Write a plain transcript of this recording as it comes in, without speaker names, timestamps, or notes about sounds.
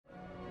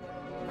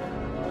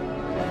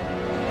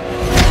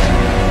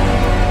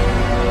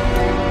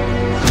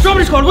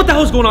Squad, what the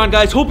hell is going on,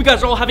 guys? Hope you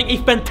guys are all having a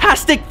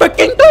fantastic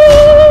freaking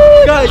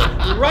day. Guys,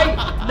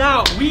 right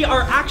now, we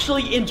are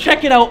actually in,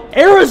 check it out,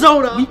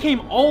 Arizona. We came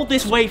all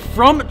this way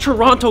from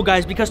Toronto,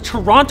 guys, because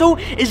Toronto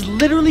is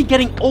literally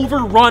getting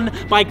overrun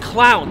by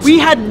clowns. We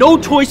had no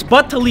choice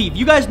but to leave.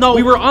 You guys know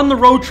we were on the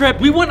road trip.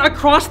 We went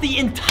across the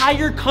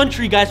entire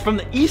country, guys, from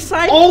the east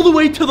side all the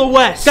way to the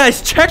west.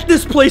 Guys, check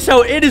this place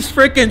out. It is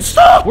freaking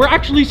stuff. We're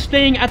actually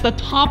staying at the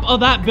top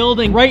of that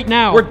building right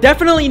now. We're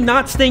definitely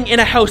not staying in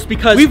a house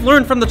because we've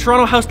learned from the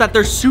Toronto house that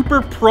they're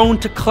super prone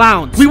to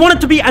clowns. We wanted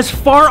to be as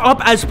far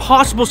up as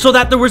possible so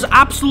that there was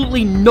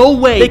absolutely no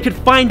way they could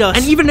find us.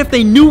 And even if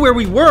they knew where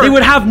we were, they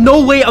would have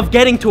no way of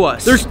getting to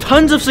us. There's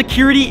tons of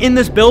security in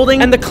this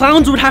building, and the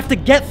clowns would have to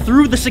get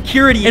through the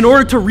security in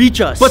order to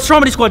reach us. But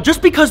Stromedy Squad,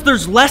 just because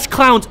there's less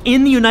clowns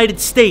in the United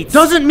States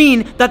doesn't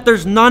mean that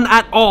there's none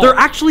at all. There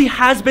actually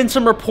has been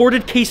some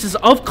reported cases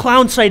of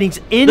clown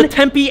sightings in the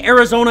Tempe,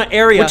 Arizona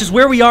area, which is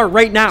where we are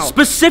right now.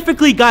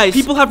 Specifically, guys,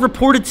 people have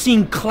reported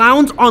seeing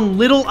clowns on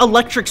little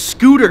electric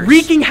scooters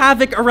wreaking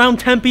havoc around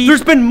Tempe.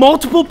 There's been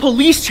multiple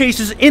police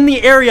chases in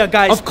the area,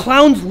 guys, of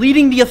clowns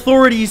leading the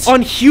authorities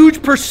on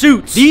huge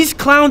pursuits. These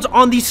clowns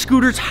on these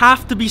scooters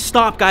have to be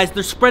stopped, guys.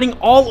 They're spreading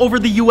all over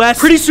the US.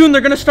 Pretty soon,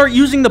 they're gonna start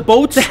using the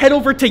boats to head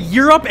over to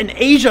Europe and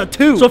Asia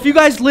too. So if you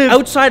guys live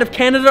outside of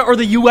Canada or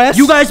the US,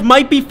 you guys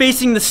might be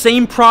facing the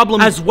same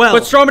problem as well.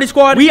 But Stromedy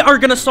Squad, we are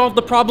gonna solve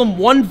the problem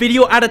one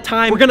video at a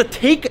time. We're gonna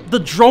take the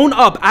drone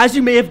up, as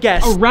you may have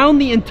guessed, around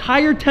the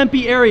entire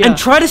Tempe area and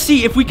try to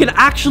see if we can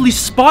actually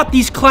spot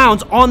these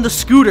clowns on the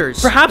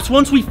scooters. Perhaps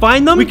once we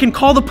find them, we can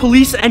call the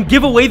police and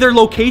give away their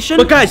location.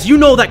 But guys, you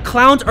know that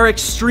clowns are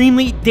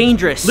extremely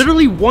dangerous.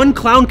 Literally, one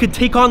clown could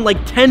take on like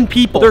 10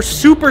 people. They're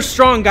super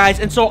strong, guys,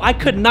 and so I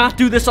could not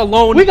do this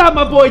alone. We got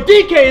my boy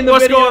DK in the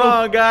video. What's going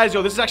on, guys?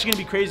 Yo, this is actually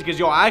gonna be crazy because,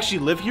 yo, I actually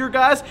live here,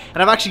 guys,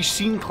 and I've actually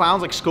seen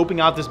clowns like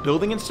scoping out this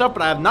building and stuff,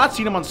 but I have not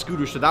seen them on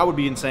scooters, so that would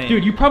be insane.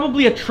 Dude, you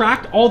probably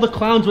attract all the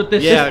clowns with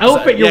this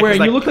outfit you're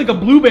wearing. You look like a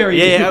blueberry.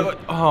 Yeah.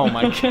 Oh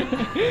my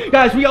god.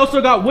 Guys, we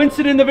also got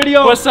Winston in the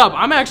video. What's up?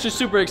 I'm actually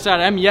super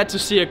excited. I'm yet to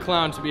see a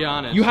clown, to be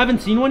honest. You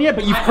haven't seen one yet,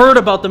 but you've heard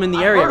about them in the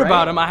area, I've heard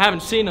about them. I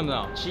haven't seen them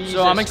though. Jesus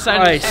so I'm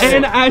excited.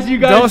 And as you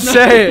guys don't know,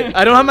 say it.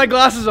 I don't have my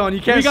glasses on.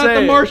 You can't we say got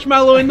the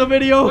marshmallow in the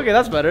video. Okay,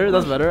 that's better.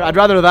 That's better. I'd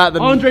rather that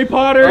than Andre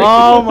Potter.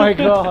 Oh my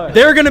god.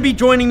 They're gonna be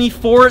joining me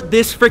for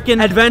this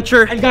freaking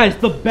adventure. And guys,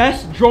 the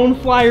best drone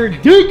flyer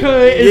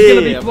DK is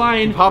gonna be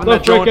flying the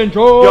freaking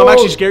drone. Yo, I'm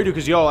actually scared, dude,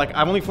 because yo, like,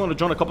 I've only flown a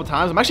drone a couple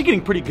times. I'm actually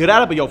getting pretty good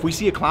at it, but yo, if we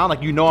see a clown,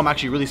 like, you know, I'm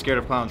actually really scared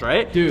of clowns,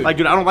 right? Dude. Like,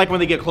 dude, I don't like when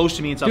they get close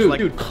to me and stuff.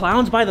 Dude,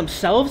 clowns by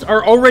themselves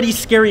are already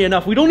scary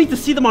enough. We don't need to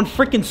see them on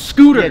freaking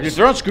scooters. Yeah, dude, if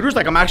they're on scooters,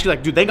 like, I'm actually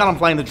like, dude, thank God I'm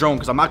flying the drone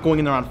because I'm not going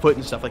in there on foot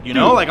and stuff, like, you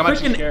know? Like, I'm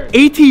actually scared.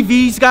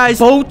 ATVs, guys,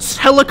 boats,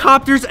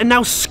 helicopters, and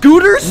now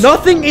scooters?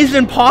 Nothing is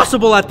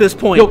impossible at this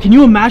point. Yo, can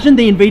you imagine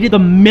they invaded the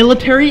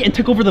military and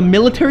took over the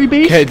military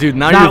base? Okay, dude,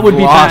 now that would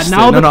be bad.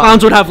 Now the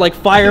clowns would have, like,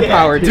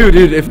 firepower. Dude,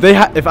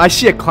 if I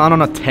see a clown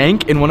on a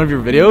tank in one of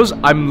your videos,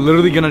 I'm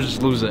literally gonna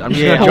just lose it. I'm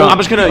just gonna jump. I'm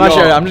just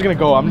gonna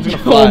go. I'm just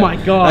gonna fly. Oh my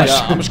god.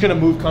 Yeah, I'm just gonna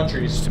move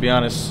countries, to be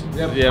honest.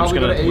 Yeah, I'm just gonna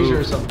go to Asia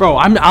or something. Bro,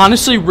 I'm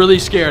honestly really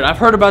scared. I've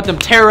heard about them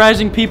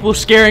terrorizing people,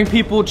 scaring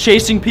people,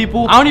 chasing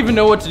people. I don't even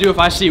know what to do if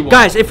I see one.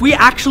 Guys, if we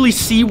actually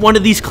see one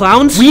of these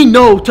clowns, we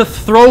know to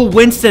throw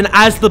Winston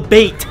as the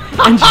bait.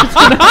 And just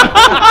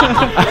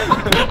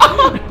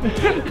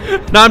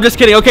No, I'm just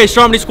kidding. Okay,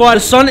 Stromedy Squad, the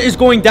sun is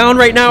going down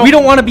right now. We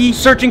don't want to be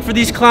searching for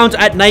these clowns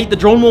at night. The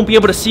drone won't be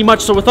able to see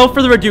much. So without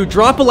further ado,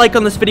 drop a like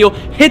on this video,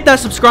 hit that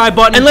subscribe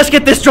button, and let's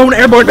get this drone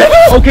airborne, baby.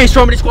 Okay,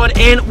 Stromedy Squad,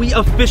 and we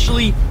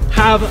officially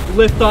have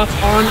liftoff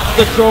on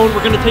the drone.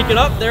 We're gonna take it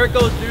up. There it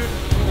goes, dude.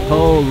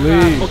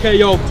 Holy. Okay,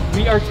 yo,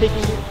 we are taking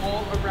it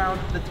all around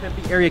the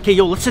Tempe area. Okay,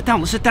 yo, let's sit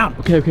down. Let's sit down.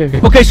 Okay.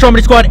 Okay,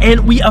 Stromedy Squad,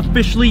 and we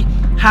officially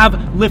have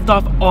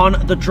liftoff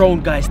on the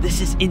drone, guys. This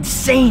is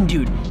insane,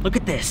 dude. Look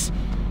at this.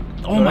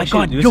 Oh my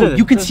god, yo,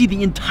 you can see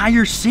the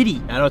entire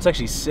city. I know, it's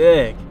actually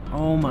sick.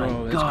 Oh my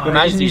god.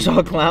 Imagine you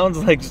saw clowns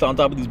like just on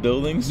top of these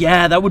buildings.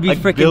 Yeah, that would be like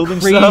freaking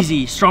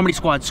crazy. Stromedy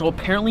Squad. So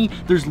apparently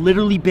there's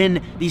literally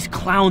been these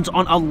clowns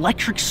on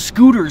electric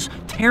scooters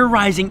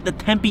terrorizing the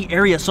Tempe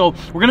area. So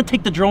we're gonna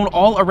take the drone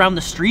all around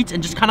the streets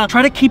and just kind of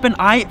try to keep an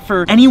eye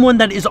for anyone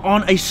that is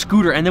on a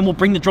scooter, and then we'll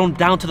bring the drone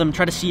down to them and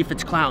try to see if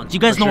it's clowns. You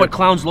guys know what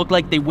clowns look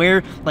like. They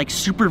wear like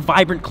super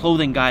vibrant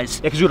clothing, guys.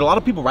 Yeah, because dude, a lot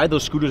of people ride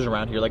those scooters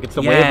around here. Like, it's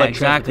the way of like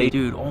exactly,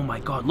 dude. Oh my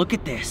god, look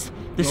at this.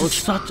 This is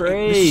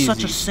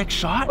such a sick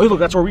shot. Oh, look,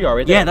 that's where we are,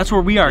 right there. Yeah, that's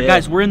where we are. Yeah.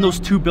 Guys, we're in those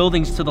two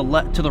buildings to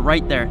the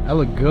right there. That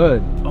look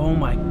good. Oh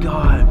my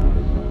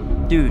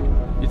god. Dude.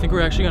 You think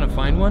we're actually gonna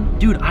find one?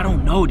 Dude, I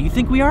don't know. Do you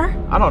think we are?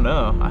 I don't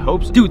know. I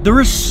hope so. Dude,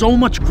 there is so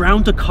much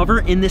ground to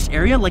cover in this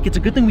area. Like, it's a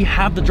good thing we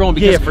have the drone,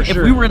 because if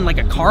we were in like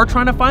a car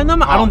trying to find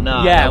them, I don't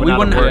know. Yeah, we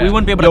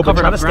wouldn't be able to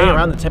cover trying the to stay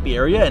around the Tempe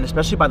area, and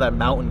especially by that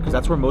mountain, because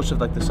that's where most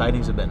of like the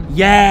sightings have been.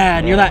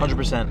 Yeah, near that.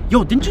 100%.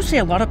 Yo, didn't you say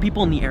a lot of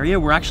people in the area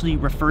were actually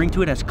referring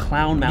to it as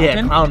Clown Mountain?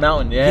 Yeah, Clown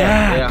Mountain.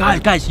 Yeah.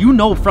 Guys, you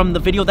know from the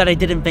video that I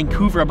did in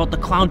Vancouver about the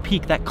Clown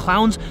Peak that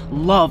clowns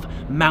love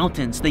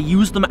mountains. They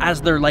use them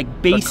as their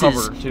like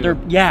bases.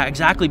 Yeah,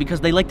 exactly, because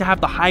they like to have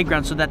the high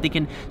ground so that they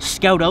can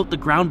scout out the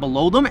ground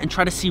below them and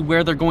try to see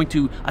where they're going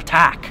to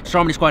attack.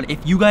 Stromedy Squad, if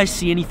you guys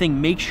see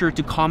anything, make sure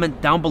to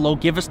comment down below.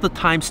 Give us the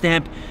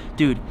timestamp.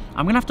 Dude,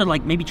 I'm gonna have to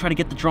like maybe try to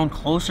get the drone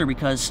closer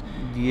because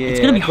it's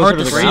gonna be hard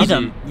to see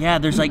them. Yeah,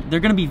 there's like, they're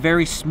gonna be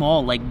very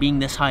small, like being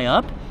this high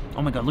up.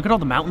 Oh my god, look at all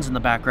the mountains in the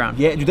background.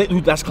 Yeah,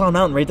 dude, that's Clown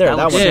Mountain right there.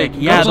 That one. sick.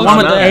 Yeah, the one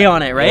with the A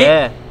on it, right?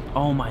 Yeah.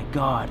 Oh my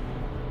god.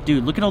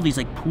 Dude, look at all these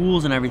like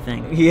pools and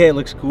everything. Yeah, it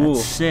looks cool.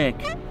 That's sick.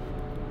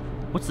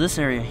 What's this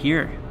area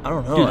here? I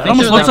don't know. Dude, it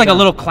almost looks like a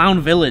little clown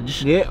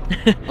village. Yeah.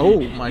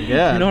 Oh my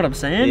god. You know what I'm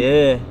saying?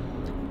 Yeah.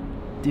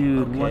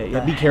 Dude, okay. what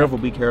the be careful,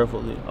 be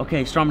careful, dude.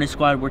 Okay, Stromedy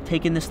Squad, we're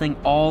taking this thing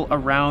all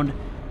around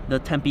the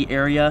Tempe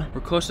area.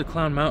 We're close to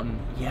Clown Mountain.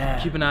 Yeah.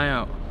 Keep an eye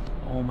out.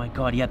 Oh my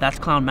god, yeah, that's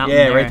Clown Mountain.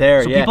 Yeah, right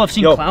there. So yeah. people have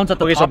seen clowns at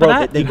the top so bro, of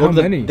that? they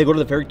go to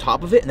the very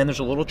top of it, and then there's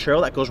a little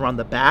trail that goes around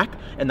the back,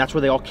 and that's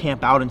where they all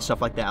camp out and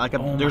stuff like that. Like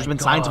there's been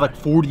signs of like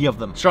 40 of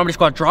them. Stromedy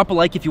Squad, drop a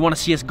like if you want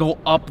to see us go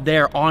up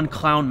there on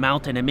Clown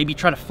Mountain and maybe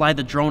try to fly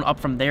the drone up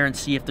from there and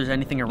see if there's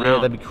anything around. Yeah,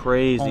 that'd be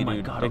crazy, oh my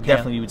dude. god, Like, okay.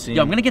 definitely you would see.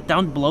 Yo, I'm gonna get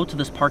down below to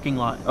this parking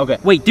lot. Okay.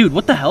 Wait, dude,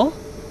 what the hell?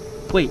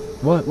 Wait.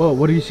 What? Whoa,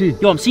 what do you see?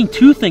 Yo, I'm seeing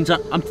two things.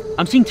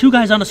 I'm seeing two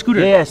guys on a scooter.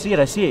 Yeah, I see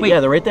it. Wait. Yeah,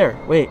 they're right there.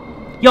 Wait.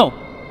 Yo.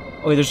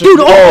 Oh, wait, there's Dude,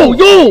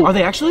 yo! Are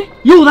they actually?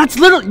 Yo, that's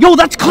literally, yo,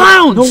 that's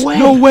clowns! No way.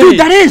 No way. Dude,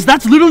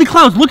 that's literally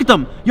clowns. Look at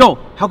them. Yo.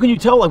 How can you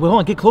tell? Like, wait, hold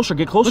on, get closer,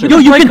 get closer. Yo,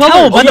 you can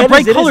tell by the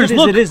bright it colors.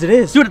 Look. It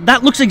is. Dude,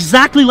 that looks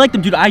exactly like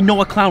them. Dude, I know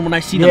a clown when I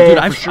see them. Yeah,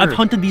 Dude, yeah, I've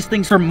hunted these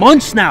things for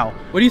months now.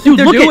 What do you think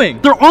they're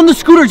doing? They're on the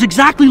scooters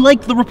exactly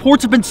like the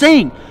reports have been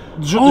saying.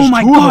 Oh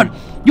my two of god.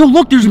 them. Yo,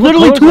 look, there's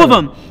literally close two at of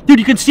them. Dude,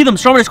 you can see them.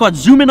 Stromedy Squad,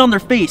 zoom in on their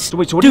face. So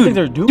wait, so what do you think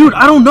they're doing? Dude,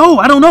 I don't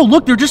know.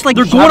 Look, they're just like,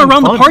 they're going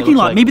around the parking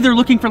lot. Like. Maybe they're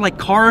looking for like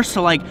cars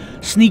to like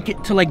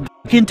sneak to like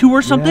into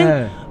or something.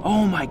 Yeah.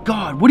 Oh my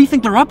god, what do you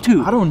think they're up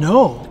to? I don't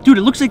know. Dude,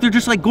 it looks like they're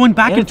just like going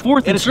back and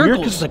forth in it's weird circles.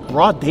 because it's like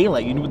broad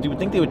daylight. You would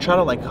think they would try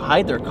to like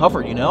hide their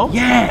cover, you know?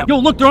 Yeah. Yo,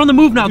 look, they're on the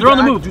move now. Dude, they're on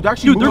the move. dude, they're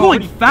they're going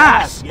pretty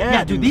fast.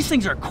 Yeah, dude, these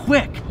things are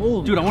quick.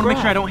 Holy dude, I want to make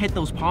sure I crap. don't hit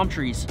those palm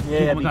trees. Yeah,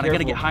 oh my god, I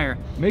gotta get higher.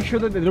 Make sure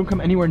that they don't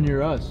come anywhere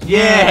near us.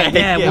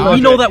 Yeah. Well,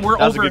 we know that we're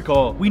That's over. a good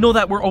call. We know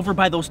that we're over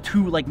by those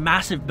two like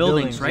massive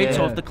buildings, right? yeah.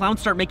 So if the clowns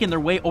start making their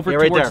way over Yeah,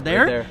 right towards there,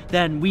 right there, there.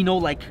 then we know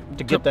like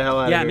To get the hell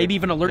out of Yeah, here. maybe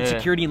even alert Yeah.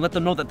 security and let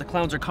them know that the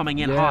clowns are coming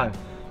in Yeah. hot.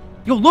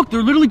 Yo, look,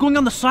 they're literally going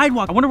on the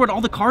sidewalk. I wonder what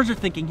all the cars are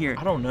thinking here.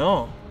 I don't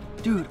know.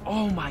 Dude,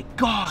 oh my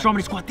god.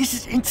 Stromedy Squad, this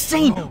is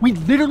insane. We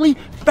literally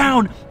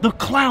found the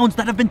clowns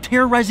that have been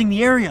terrorizing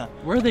the area.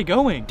 Where are they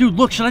going? Dude,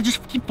 look, should I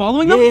just keep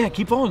following them? Yeah,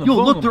 keep following them. Yo,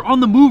 follow look, them. they're on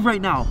the move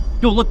right now.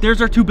 Yo, look,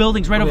 there's our two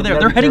buildings right over there. yeah,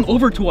 They're be heading careful.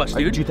 over to us,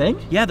 dude. Do you think?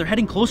 Yeah, they're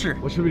heading closer.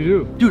 What should we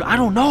do? Dude, I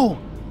don't know.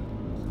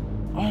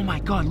 Oh my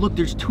god, look,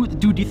 there's two.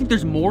 Dude, do you think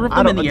there's more of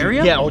them in the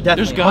area? Yeah, oh,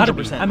 definitely. There's gotta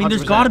be. 100%, I mean,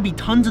 there's 100%. gotta be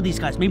tons of these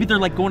guys. Maybe they're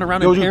like going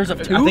around in Dude, pairs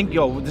of two. I think,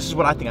 this is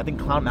what I think. I think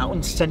Clown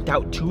Mountain sent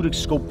out two to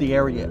scope the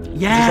area.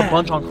 Yeah. There's a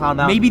bunch on Clown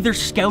Mountain. Maybe they're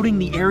scouting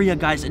the area,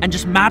 guys, and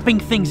just mapping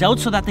things out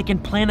so that they can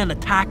plan an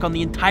attack on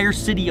the entire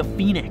city of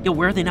Phoenix. Yo,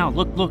 where are they now?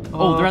 Look.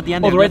 Oh, they're at the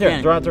end. Oh, they're right at the there.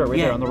 end. They're out there, right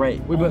Yeah. there on the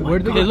right. Wait, but where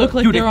do They look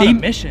like Dude, they're if on they-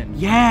 a mission.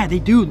 Yeah, they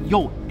do.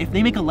 Yo, if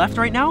they make a left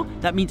right now,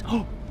 that means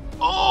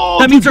Oh,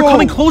 that means they're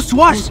coming close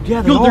to us.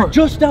 Yeah, Yo, they're are.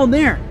 just down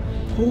there.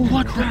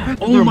 What the heck?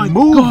 Oh They're my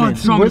moving. god, Where'd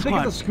Stromedy they get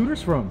Squad. the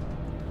scooters from?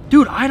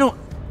 Dude, I don't,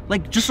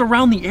 like, just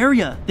around the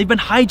area. They've been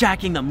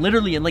hijacking them,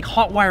 literally, and like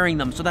hot wiring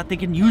them so that they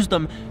can use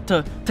them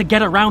to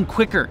get around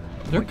quicker.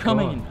 They're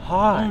coming in Oh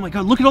hot. my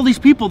god, look at all these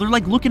people. They're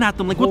like looking at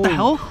them like, what the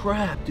hell?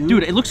 Crap, dude.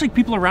 Dude, it looks like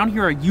people around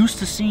here are used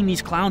to seeing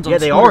these clowns on Yeah,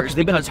 they scooters are, because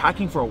they've been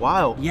attacking for a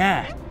while.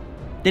 Yeah.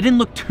 They didn't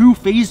look too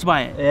phased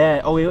by it.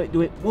 Yeah. Oh, wait.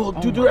 Well,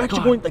 dude, my they're actually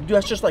God. going, like, dude,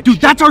 that's just like...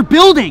 Dude, that's our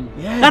building.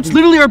 Yeah, That's dude.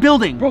 literally our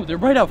building. Bro, they're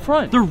right out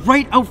front. They're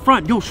right out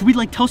front. Yo, should we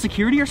like tell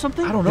security or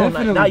something? I don't know.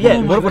 Definitely. Not yet.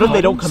 Oh my What if they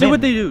God. don't come See in?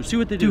 what they do. See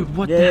what they do. Dude,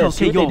 what Yeah, the hell?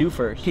 see Okay, what yo. they do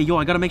first. Okay, yo,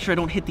 I gotta make sure I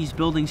don't hit these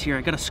buildings here.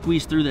 I gotta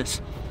squeeze through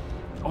this.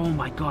 Oh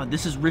my god,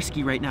 this is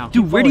risky right now.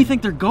 Dude, where do you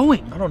think they're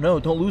going? I don't know.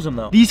 Don't lose them,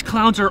 though. These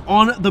clowns are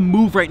on the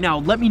move right now.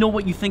 Let me know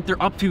what you think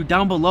they're up to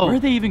down below. Where are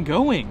they even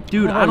going?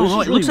 Dude, Oh, I don't this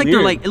know. is It looks really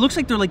like weird. it looks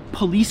like they're like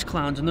police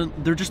clowns and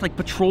they're just like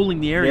patrolling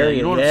the area. Area,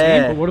 You know what yeah. I'm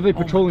saying? But what are they Oh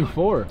my patrolling God.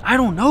 for? I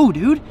don't know,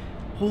 dude.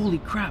 Holy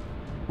crap.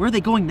 Where are they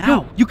going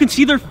now? You can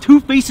see their two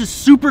faces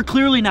super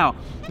clearly now.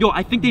 Yo,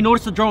 I think they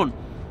noticed the drone.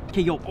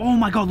 Okay, yo, oh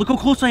my god, look how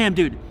close I am,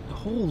 dude.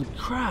 Holy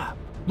crap.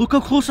 Look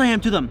how close I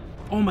am to them.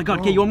 Oh my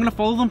god, okay, yo, I'm gonna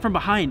follow them from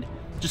behind.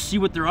 Just see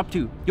what they're up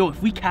to. Yo,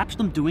 if we catch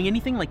them doing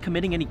anything, like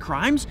committing any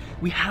crimes,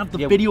 we have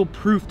the video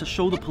proof to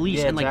show the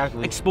police Yeah, and like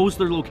exactly. expose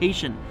their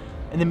location.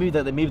 And then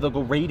maybe they'll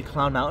go raid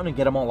Clown Mountain and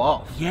get them all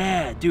off.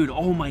 Yeah, dude,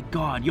 oh my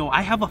god. Yo,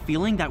 I have a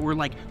feeling that we're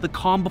like the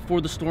calm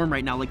before the storm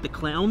right now. Like the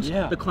clowns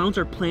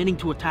are planning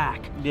to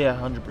attack. Yeah,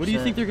 100%. What do you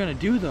think they're gonna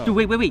do though? Dude,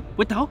 wait,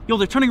 what the hell? Yo,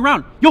 they're turning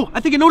around. Yo, I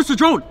think I noticed a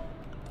drone.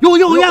 Yo,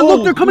 yeah,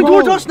 look, they're coming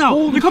towards us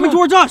now. They're coming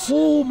towards us.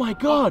 Oh my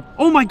god.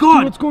 Oh my Dude,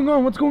 god. what's going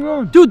on? What's going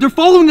on? Dude, they're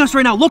following us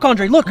right now. Look,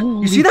 Andre, look.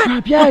 You see that?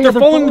 crap, yeah, Look, yeah, they're they're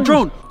following the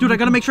following drone. Dude, I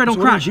gotta make sure I don't So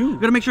what did crash. you do?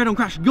 Gotta make sure I don't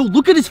crash. Yo,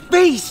 look at his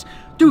face.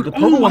 Dude, the oh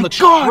purple my one looks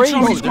god. crazy.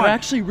 Stromedy Bro, Squad. they're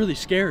actually really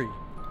scary.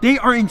 They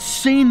are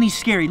insanely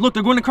scary. Look,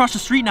 they're going across the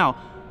street now.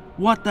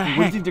 What the Where do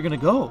heck? you think they're gonna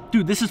go?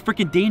 Dude, this is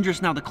freaking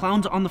dangerous now. The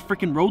clowns on the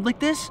freaking road like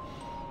this?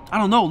 I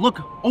don't know. Look.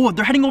 Oh,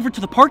 they're heading over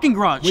to the parking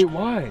garage. Wait,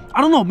 why?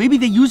 I don't know. Maybe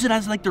they use it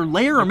as like their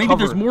lair, or maybe cover.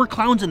 there's more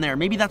clowns in there.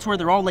 Maybe that's where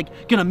they're all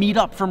like gonna meet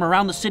up from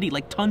around the city,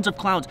 like tons of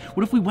clowns.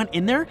 What if we went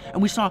in there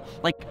and we saw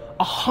like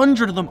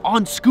 100 of them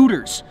on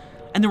scooters?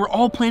 And they were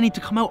all planning to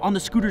come out on the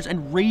scooters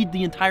and raid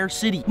the entire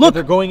city. Look,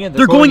 they're going in.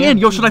 They're going in.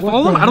 Yo, should I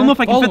follow them? I don't know if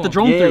I can fit the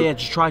drone Yeah, through. yeah,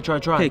 just try.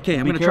 Okay,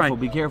 I'm gonna try.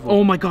 Be careful.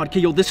 Oh my god, okay,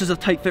 yo, this is a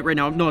tight fit right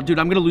now. No, dude,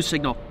 I'm gonna lose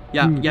signal.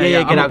 Yeah.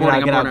 Get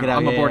out.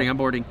 I'm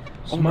boarding.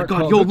 Oh my Smart god,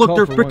 call, yo, good look, call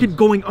they're for freaking once.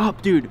 going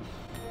up, dude.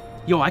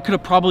 Yo, I could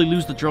have probably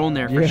lose the drone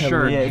there for Yeah,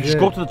 sure. Yeah, just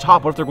go up to the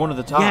top. What if they're going to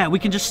the top? Yeah, we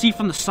can just see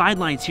from the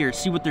sidelines here,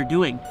 see what they're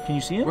doing. Can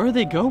you see it? Where are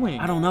they going?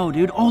 I don't know,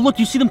 dude. Oh, look,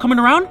 you see them coming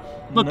around?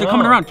 Look, they're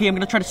coming No. around. Okay, I'm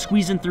gonna try to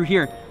squeeze in through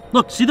here.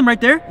 Look, see them right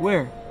there?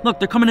 Where? Look,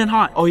 they're coming in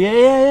hot. Oh,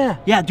 yeah.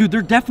 Yeah, dude,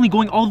 they're definitely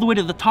going all the way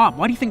to the top.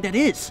 Why do you think that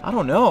is? I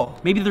don't know.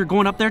 Maybe they're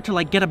going up there to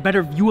like get a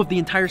better view of the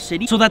entire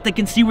city so that they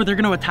can see where they're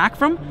gonna attack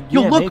from?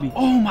 Yo, Yeah, look. maybe.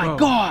 Oh my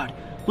god.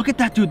 Look at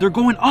that, dude. They're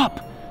going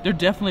up. They're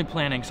definitely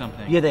planning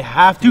something. Yeah, they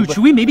have to. Dude, but-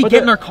 should we maybe but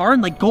get in our car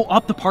and like go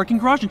up the parking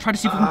garage and try to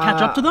see if we can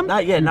catch up to them?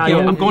 Not yet, not Yo,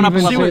 yet. I'm going up a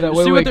Even level. say that. See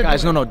what Wait, they're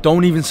Guys, no,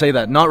 don't even say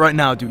that. Not right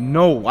now, dude.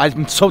 No,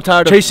 I'm so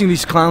tired of chasing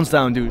these clowns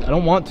down, dude. I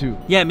don't want to.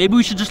 Yeah, maybe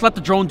we should just let the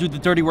drone do the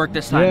dirty work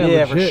this time.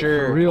 Yeah, for legit,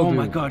 sure. real, Oh dude.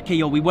 my god. Okay,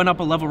 yo, we went up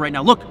a level right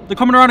now. Look, they're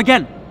coming around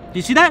again. Do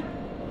you see that?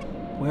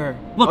 Where?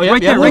 Look, Oh, yeah,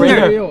 right yeah, there, right right there.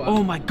 there. Yo,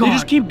 Oh my god. They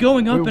just keep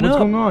going up Wait, and what's up.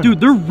 going on? Dude,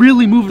 they're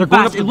really moving They're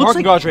going fast. up to It the looks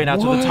parking like garage right now,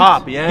 to the What?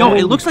 top. Yeah. Yo,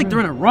 it looks like they're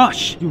in a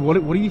rush. Dude, what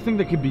do you think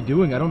they could be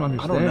doing? I don't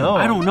understand. know.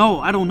 I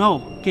don't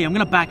know. Okay, I'm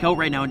gonna back out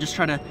right now and just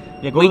try to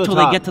Yeah, go wait to the till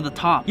top. they get to the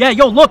top. Yeah,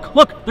 yo, look,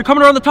 they're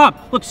coming around the top.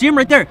 Look, see him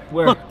right there.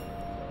 Where? Look,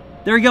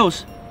 there he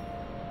goes.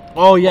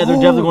 Oh, yeah, they're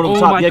definitely going to the Oh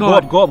top. my Yeah,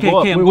 God. go up. Okay,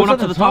 okay, I'm Wait, going what's up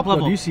at to the top though?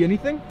 level. Do you see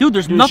anything? Dude,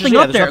 there's Dude, nothing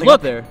there's up there. nothing Look,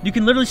 up there. you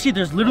can literally see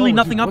there's literally Oh,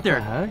 nothing dude, up what the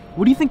there. heck?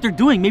 What do you think they're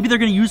doing? Maybe they're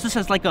gonna use this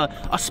as like a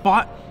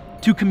spot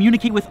to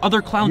communicate with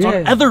other clowns on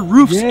Yeah, other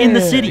roofs in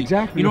the yeah, city.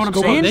 exactly. You know what I'm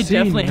Let's go saying? They Scene,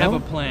 definitely have no? a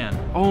plan.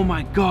 Oh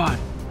my god.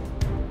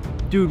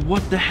 Dude,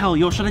 what the hell?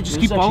 Yo, should I just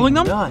This is keep following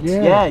them? actually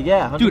nuts. Yeah.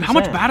 Yeah, 100%. Dude, how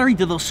much battery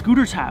do those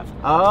scooters have?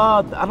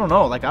 I don't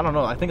know.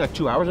 I think like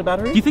 2 hours of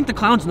battery. Do you think the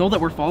clowns know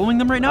that we're following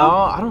them right now?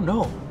 I don't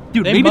know.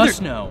 Dude, They maybe must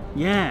they're... know.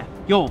 Yeah.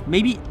 Yo,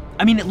 maybe...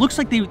 I mean, it looks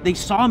like they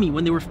saw me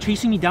when they were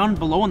chasing me down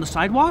below on the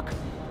sidewalk.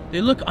 They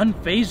look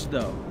unfazed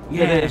though.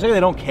 Yeah, it's like they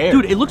don't care.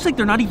 Dude, it looks like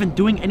they're not even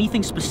doing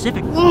anything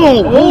specific.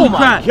 Whoa, holy my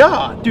crap.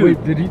 God. Dude,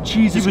 Wait, did he?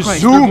 Jesus he was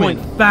Christ, zooming. they're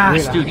going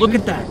fast, Wait, dude. Look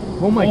at that.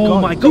 Oh my Oh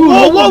god. my god. Dude,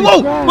 Whoa, whoa, holy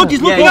whoa. crap. Look, he's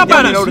Yeah, looking he up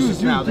at definitely us. noticed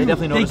us now. They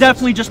definitely They noticed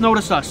definitely us. just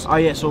noticed us. Oh,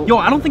 yeah, so... Yo,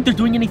 I don't think they're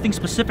doing anything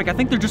specific. I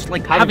think they're just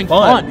like having Having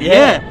fun, fun.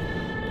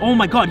 yeah. Oh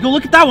my god. Yo,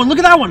 look at that one. Look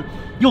at that one.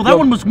 Yo, that Yo,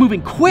 one was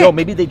moving quick. Yo,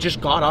 maybe they just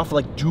got off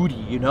like duty,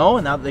 you know?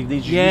 And now they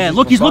just Yeah, use this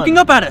look, for he's fun. looking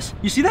up at us.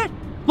 You see that?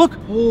 Look.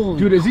 Holy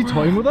Dude, is he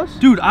toying with us?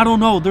 Dude, I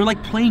don't know. They're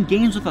like playing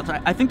games with us.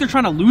 I think they're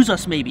trying to lose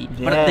us maybe.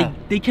 But Yeah.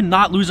 they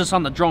cannot lose us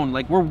on the drone.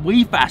 Like, we're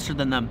way faster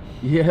than them.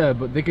 Yeah,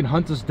 but they can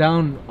hunt us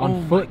down on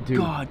Oh foot, my dude.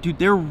 god, dude,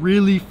 they're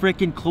really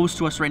freaking close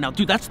to us right now.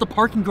 Dude, that's the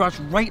parking garage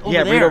right over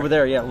Yeah, there. right over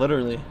there. Yeah,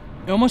 literally.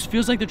 It almost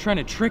feels like they're trying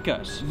to trick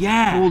us.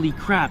 Yeah. Holy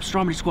crap,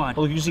 Stromedy Squad.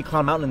 Oh, you see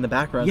Clown Mountain in the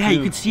background, Yeah, too.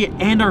 you can see it,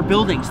 and our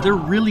buildings. They're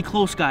really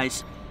close,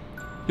 guys.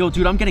 Yo,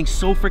 dude, I'm getting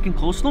so freaking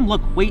close to them.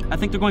 Look, wait, I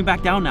think they're going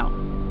back down now.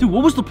 Dude,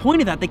 what was the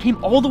point of that? They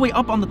came all the way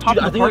up on the top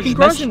Dude, I of the think they're parking just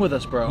garage. messing with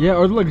us, bro. Yeah,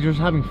 or like just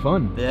having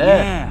fun.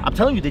 Yeah. I'm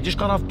telling you, they just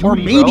got off duty, Or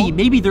bro.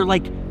 maybe they're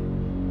like,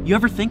 you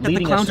ever think that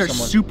Leading the us clowns to are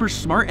someone. super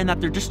smart and that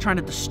they're just trying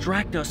to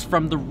distract us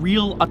from the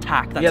real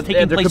attack that's Yeah,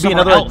 taking there place could be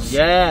somewhere another. else?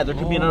 Yeah, there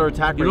could be another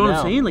attack You right know what now.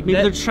 I'm saying? Like maybe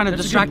That- they're just trying to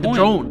that's a distract good the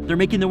point. drone. They're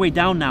making their way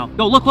down now.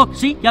 Yo, look,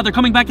 see? Yeah, they're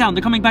coming back down.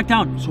 They're coming back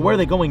down. So where are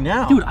they going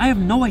now? Dude, I have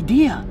no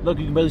idea. Look,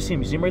 you can barely see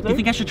him. You see him right Do there? you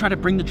think I should try to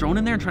bring the drone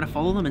in there and try to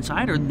follow them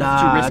inside, or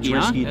Nah, that's too risky,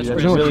 that's risky, dude. That's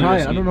That's pretty No, really try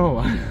risky. it. I don't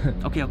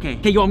know.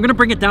 Okay, yo, I'm gonna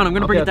bring it down. I'm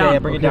gonna bring it down. Yeah,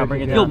 bring it down, bring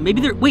it Okay. Yo, down. maybe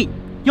they're. Wait,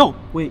 yo.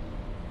 Wait.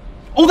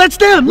 Oh, that's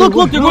them! Look,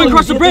 Wait, they're wait, going no,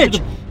 across the yeah,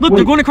 bridge. Look, wait,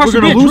 they're going across we're the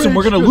gonna bridge. lose them.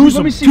 We're gonna Dude, lose let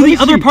them. me see, To let the me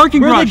other see.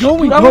 parking Where are they garage.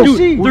 going? Dude, I don't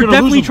see. We're they're gonna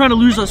definitely lose them. trying to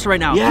lose us right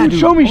now. Yeah, dude.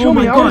 Show me, Oh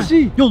my I wanna god.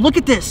 see. Yo, look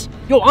at this.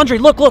 Yo, Andre,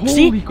 look, see?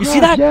 Holy You see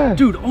crap, that? yeah.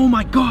 Dude, oh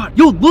my god.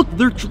 Yo, look,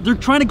 they're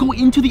trying to go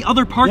into the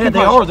other parking Yeah, they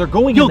garage. are. They're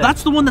going Yo, in there.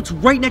 that's the one that's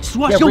right next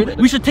to us. Yeah, Yo, right-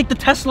 we should take the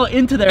Tesla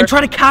into there and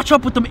try to catch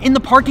up with them in the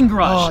parking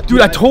garage.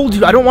 Dude, I told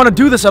you, I don't want to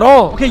do this at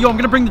all. Okay, yo, I'm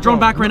gonna bring the drone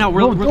back right now.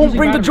 We're Don't losing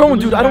bring the battery. drone, We're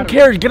dude. losing I don't battery.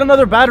 care. Get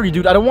another battery,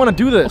 dude. I don't want to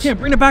do this. Okay,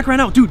 bring it back right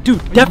now. Dude,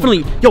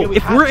 definitely. Yo,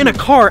 if we're in a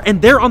car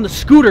and they're on the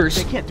scooters.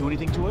 They can't do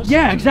anything to us.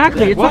 Yeah,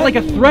 exactly. It's What? not like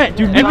a threat,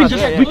 dude. We Yeah, can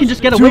just yeah, we can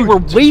just get away. Dude, We're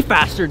way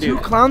faster, Two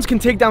dude. clowns can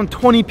take down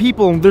 20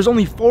 people, and there's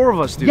only 4 of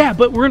us, dude. Yeah,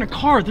 but we're in a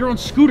car. They're on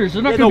scooters.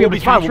 They're not Yeah, gonna no, be we'll able be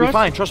to fine. capture We'll be us.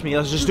 fine. Trust me.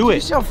 Let's just do You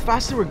it. see how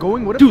fast they were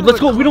going? What if Dude, they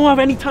let's were go. We don't have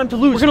any time to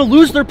lose. We're gonna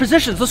lose their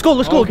positions. Let's go.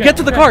 Let's go. Okay, Get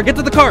to the okay. car. Get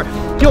to the car.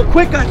 Yo,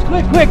 quick, guys.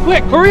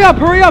 Quick. Hurry up.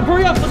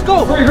 Let's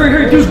go.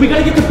 Hurry. Dude, we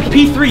gotta get to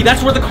P3.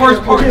 That's where the car's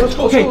parked. Okay, let's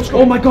go, let's go.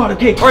 Oh my god.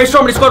 Okay. All right,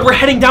 Stromedy Squad. We're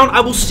heading down. I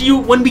will see you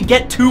when we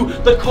get to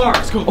the car.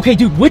 Let's go. Okay,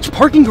 dude. Which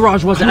parking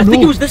garage was it? I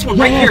think it was this one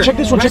right right here. Check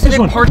this one.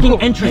 Resident parking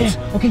entrance.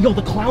 Okay, yo,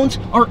 the clowns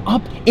are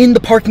up in the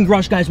parking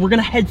garage, guys. We're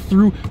gonna head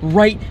through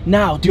right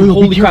now, dude. Yo,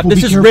 holy crap,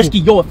 this is risky.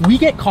 Yo, if we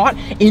get caught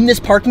in this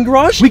parking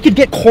garage, we could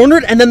get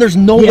cornered, and then there's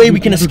no way we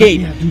can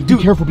escape. Dude,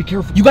 be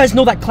careful. You guys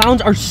know that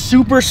clowns are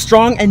super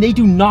strong, and they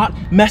do not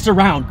mess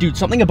around, dude.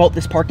 Something about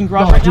this parking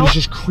garage right now, it's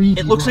just creepy.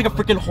 it looks like a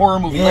freaking horror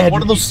movie, Yeah, like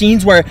one dude. of those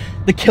scenes where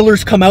the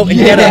killers come out and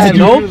get us. You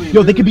know?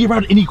 Yo, they could be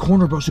around any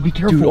corner, bro. So be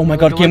careful. Dude, oh my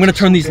god, okay, I'm gonna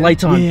turn these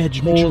lights on. Yeah,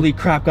 just make sure. Holy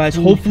crap, guys.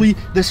 Hopefully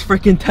this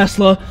freaking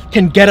Tesla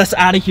can get us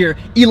out of here.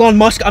 Elon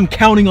Musk, I'm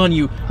counting on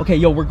you. Okay,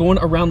 yo, we're going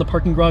around the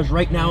parking garage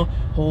right now.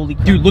 Holy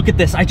dude, look at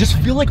this. I just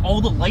feel like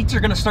all the lights are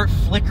gonna start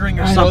flickering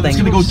or something. It's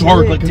gonna go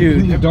dark, like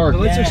dude. dark. The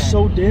lights are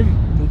so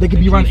dim. They could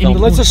be around any The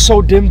lights are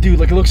so dim, dude.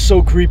 Like, it looks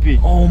so creepy.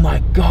 Oh my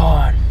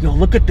god. Yo,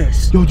 look at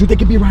this. Yo, dude, they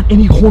could be around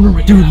any corner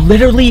right Dude, now.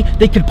 literally,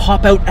 they could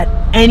pop out at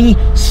any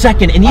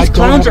second. And these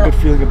clowns I don't are. have a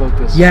good feeling about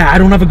this. Yeah, I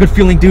don't have a good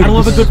feeling, dude. I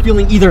don't have a good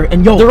feeling either.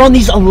 And yo, they're on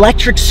these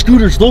electric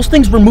scooters. Those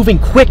things were moving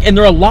quick, and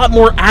they're a lot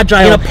more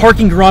agile in a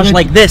parking garage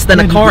like this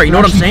than a car. You know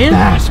what I'm saying?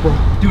 Fast, bro.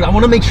 Dude, I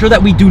want to make sure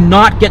that we do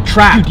not get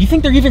trapped. Dude, do you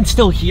think they're even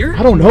still here?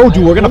 I don't know,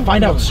 dude. We're gonna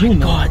find out soon.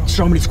 God,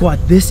 Stromedy Squad,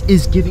 this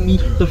is giving me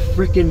the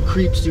freaking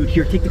creeps, dude.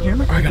 Here, take the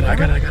camera. I got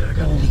it.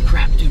 Holy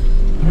crap, dude.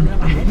 Dude,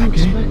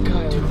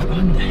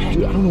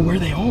 I don't know where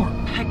they are.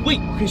 Heck, wait.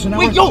 Okay, so now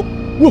wait, we're-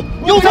 yo. Yo,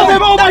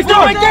 oh my god!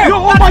 Right there. Yo,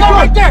 oh my god!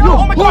 Right there.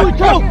 Oh my Holy god.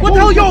 crap. Yo, what the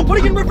hell? Yo, I'm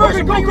putting in reverse.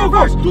 I'm putting in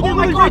reverse. Dude, they're Oh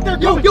my literally god. right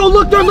there. Yo,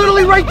 look, they're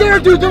literally right there,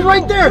 dude. They're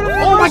right there.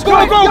 Oh my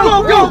god. Go.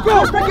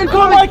 Freaking coming.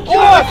 Oh my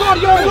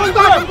god. Yo, I'm going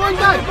back.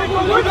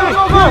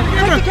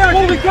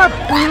 Holy crap.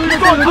 I'm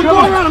going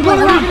around. What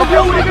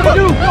are we gonna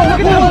do?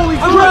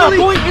 I'm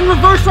going in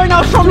reverse right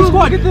now, Stromedy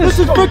Squad. This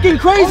is freaking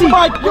crazy. Oh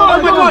my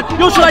god.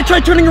 Yo, should I try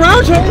turning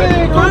around?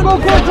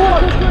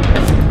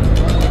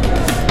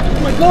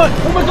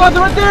 Oh my god,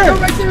 they're right there!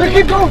 They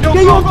keep going!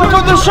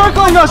 They're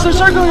circling us!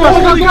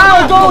 Holy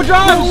crap. Go,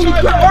 drive!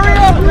 Hurry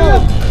up!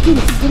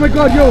 Oh my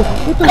god, yo!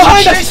 What the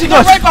Behind us! They're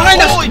right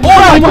behind us! Oh my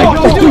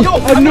god, dude! I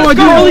have no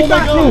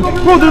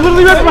idea! Bro, they're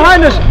literally right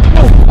behind us!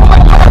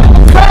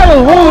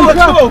 Holy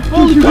crap!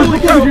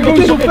 Dude, you're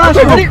going so fast!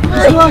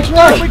 Relax!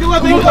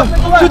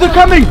 Dude, they're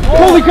coming!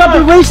 Holy crap,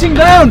 they're racing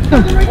down!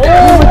 Oh my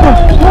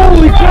god!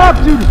 Holy crap,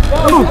 dude!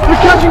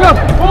 They're catching up!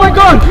 Oh my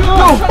god!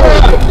 No!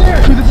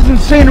 Dude, this is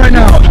insane right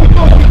now!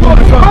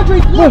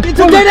 Look, it's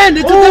a dead end!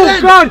 It's a dead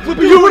end! Oh god! What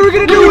are we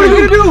gonna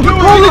do?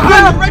 Holy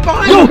crap! Right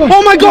behind Yo, you!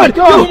 oh my god!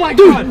 Oh my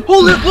god!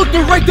 Holy, look,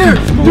 they're right there!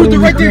 Dude, they're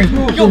right there!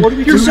 Yo,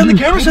 here, send the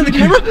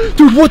camera!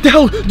 Dude, what the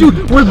hell?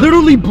 Dude, we're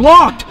literally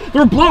blocked!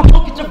 They're blocked!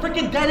 Look, it's a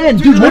freaking dead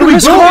end! Dude, what do we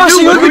do?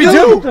 What do we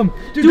do? Them.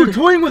 Dude, they're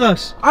toying with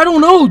us. I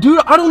don't know, dude.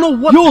 I don't know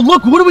what. Yo,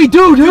 look, what do we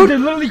do, Dude, dude? they're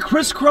literally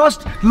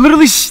crisscrossed,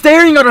 literally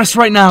staring at us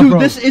right now, Dude, bro.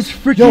 this is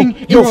freaking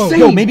insane.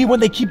 Yo, maybe when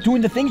they keep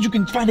doing the things, you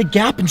can find a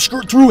gap and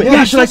skirt through it.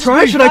 Yeah, should I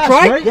try? Should I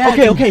try? right?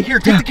 Yeah, Okay, here,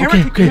 take the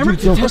camera. Take the camera.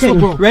 dude, Okay,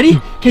 bro. ready?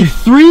 Okay,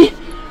 3,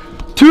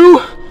 2,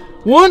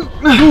 1. Go!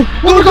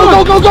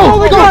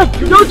 Holy crap!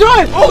 Yo, do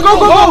it!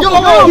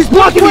 Go! He's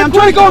blocking me. I'm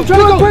trying to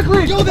go.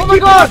 Quickly! Yo, they keep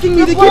blocking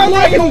me. They keep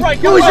blocking me.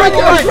 Yo, he's right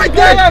there. He's right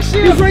there. Yeah, I see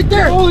him. He's right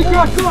there. Holy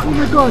crap! Oh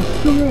my god!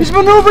 He's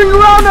maneuvering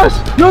around us!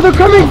 Yo, they're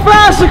coming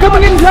fast! They're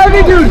coming in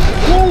heavy, dude!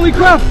 Holy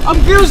crap! I'm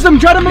fused them!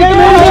 Try to make them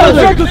hit each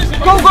other!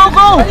 Go!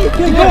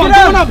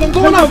 I'm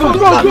going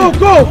up.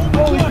 Go!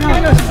 Holy crap!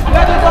 Behind us!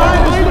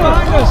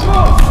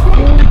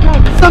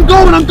 I'm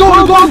going. They're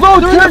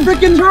Turn,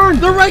 freaking turn!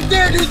 They're right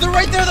there, dude. They're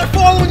right there. They're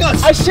following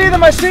us. I see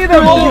them!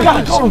 Holy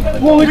crap!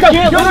 Holy crap!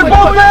 Yo, they're let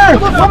both there!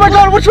 Oh my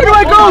god, which way do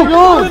I go?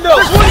 Oh my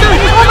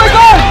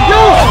god!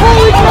 Yo!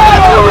 Holy crap!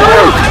 They're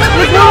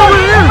over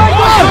here!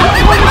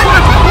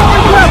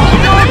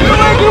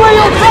 Get away,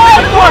 yo!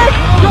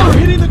 You're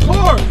hitting the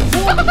car.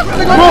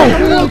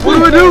 Bro, what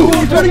do I do?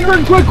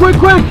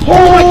 Quick!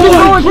 Oh my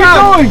god, keep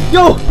going!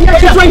 Yo,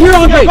 it's right here,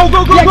 Andre. Go!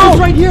 It's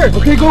right here.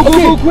 Okay, go,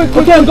 quick!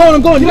 Okay, I'm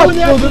going. Yo,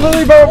 they're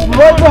literally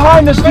right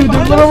behind us, dude.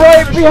 They're literally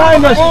right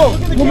behind us.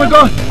 Oh my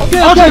god.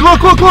 Okay,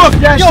 look.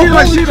 Yeah,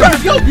 I see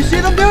them. Yo, you see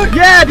them, dude?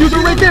 Yeah, dude,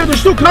 they're right there. They're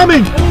still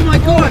coming. Oh my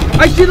god.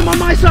 I see them on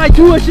my side,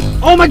 too.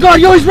 Oh my god,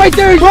 yo, he's right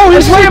there.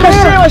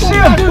 I see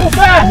him. Dude,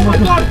 fast. Oh my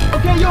god.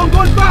 Okay, yo, I'm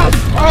going fast.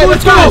 All right,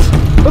 let's go.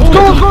 Let's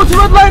go. It's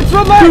red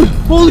light. Dude,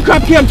 holy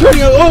crap, okay, I'm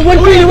turning. Oh, one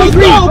green. Go,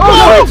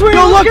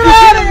 Yo, look, get you see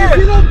out them? of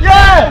You see them?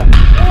 Yeah.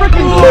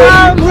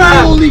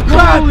 Holy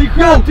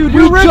crap, dude,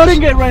 we you're just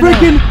ripping it right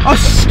freaking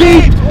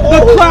escaped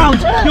the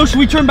clowns. Yo, should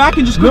we turn back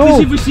and just quickly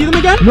see if we see them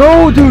again?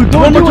 No, dude,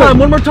 don't do it.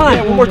 One more time.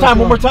 Yeah,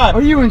 one more time.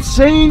 Are you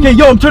insane? Okay,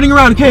 yo, I'm turning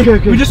around. Okay,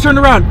 Okay. we just turned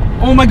around.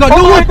 Oh my god,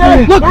 Oh, yo, right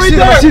there. look,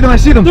 I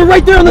see them. They're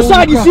right there on the Holy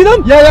side. You crap. see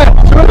them? Yeah.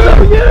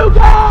 You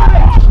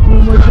guys!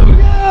 Oh my god.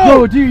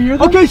 Yo, do you hear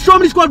them? Okay,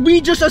 Stromedy Squad, we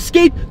just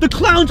escaped the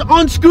clowns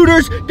on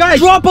scooters. Guys,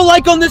 drop a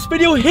like on this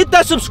video. Hit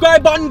that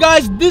subscribe button,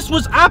 guys. This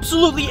was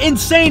absolutely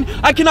insane.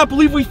 I cannot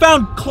believe we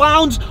found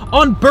clowns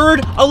on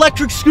bird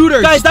electric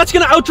scooters. Guys, that's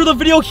gonna outro the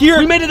video here.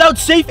 We made it out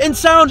safe and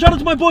sound. Shout out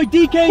to my boy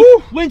DK,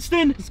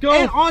 Winston,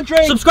 and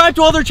Andre. Subscribe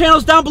to all their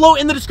channels down below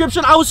in the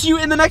description. I will see you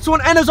in the next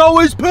one. And as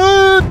always,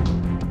 peace!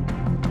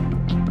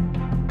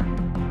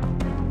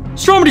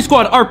 Stromedy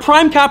Squad, our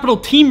Prime Capital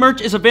team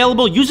merch is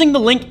available using the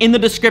link in the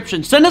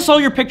description. Send us all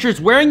your pictures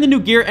wearing the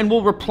new gear and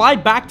we'll reply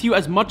back to you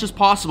as much as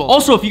possible.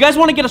 Also, if you guys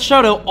want to get a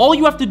shout out, all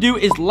you have to do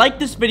is like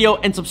this video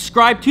and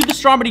subscribe to the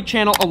Stromedy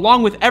channel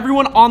along with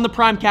everyone on the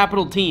Prime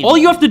Capital team. All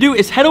you have to do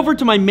is head over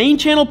to my main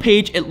channel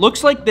page. It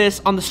looks like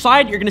this. On the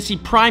side, you're gonna see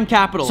Prime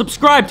Capital.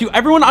 Subscribe to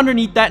everyone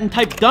underneath that and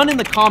type done in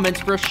the comments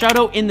for a shout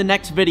out in the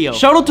next video.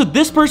 Shout out to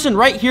this person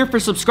right here for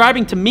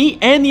subscribing to me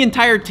and the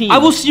entire team. I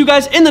will see you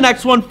guys in the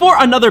next one for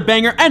another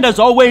banger, and as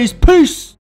always, peace!